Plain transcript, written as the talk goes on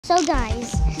So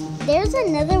guys, there's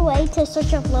another way to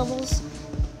search up levels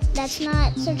that's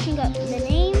not searching up the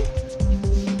name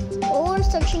or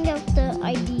searching up the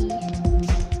ID.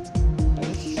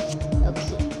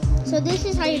 Okay, so this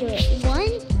is how you do it.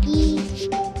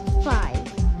 1E5,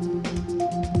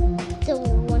 the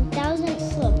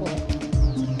 1000th level.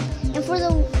 And for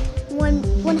the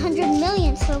 100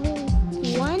 millionth level,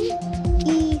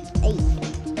 1E8.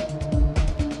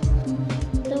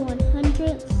 The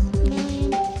 100th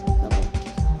million level.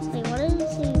 Wait, what does it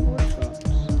say in workshops?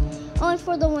 Oh, and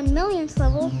for the 1 millionth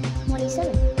level, 1E7.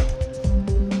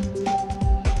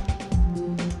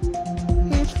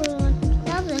 And for the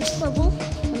 1000th level,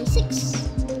 26.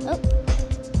 Oh,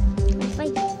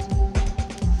 25.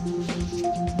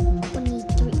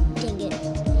 23. Dang it.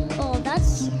 Oh,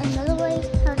 that's another way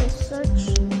how to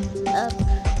search up,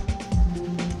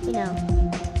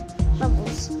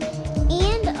 levels.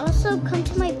 And also come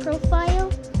to my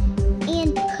profile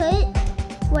and put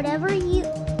whatever you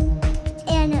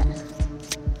and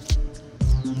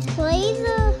play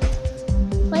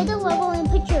the level and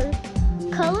put your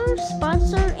color,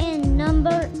 sponsor, and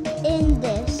number in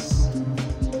this.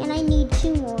 And I need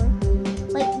 2 more,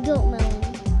 like Goat Melon.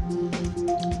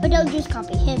 But don't just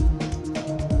copy him.